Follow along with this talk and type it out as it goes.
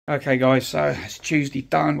Okay guys, so it's Tuesday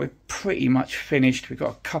done. We're pretty much finished. We've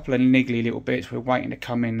got a couple of niggly little bits we're waiting to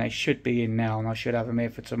come in. They should be in now and I should have them here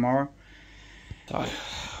for tomorrow. So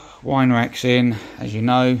wine rack's in, as you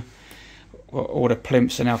know. All the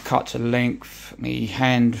plimps are now cut to length. The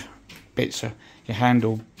hand bits, your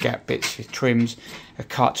handle gap bits, your trims are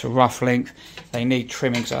cut to rough length. They need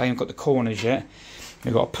trimming, so I haven't got the corners yet.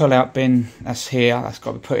 We've got a pull-out bin, that's here, that's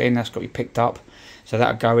got to be put in, that's got to be picked up. So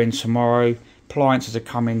that'll go in tomorrow. Appliances are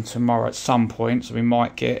coming tomorrow at some point, so we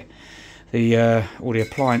might get the all the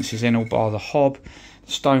appliances in all bar the hob.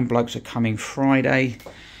 The stone blokes are coming Friday.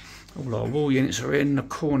 All our wall units are in, the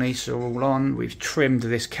cornices are all on. We've trimmed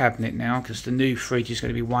this cabinet now because the new fridge is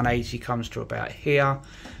going to be 180, comes to about here.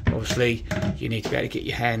 Obviously you need to be able to get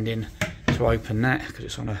your hand in to open that because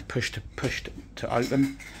it's on a push to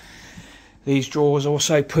open. These drawers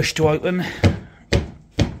also push to open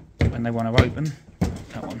when they want to open.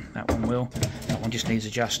 That one will. That one just needs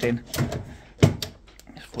adjusting.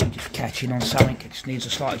 It's probably just catching on something. It just needs a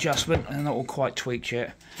slight adjustment and not all quite tweaked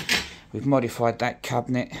yet. We've modified that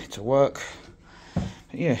cabinet to work. But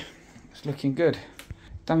yeah, it's looking good.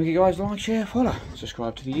 Don't forget guys, like, share, follow,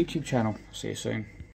 subscribe to the YouTube channel. See you soon.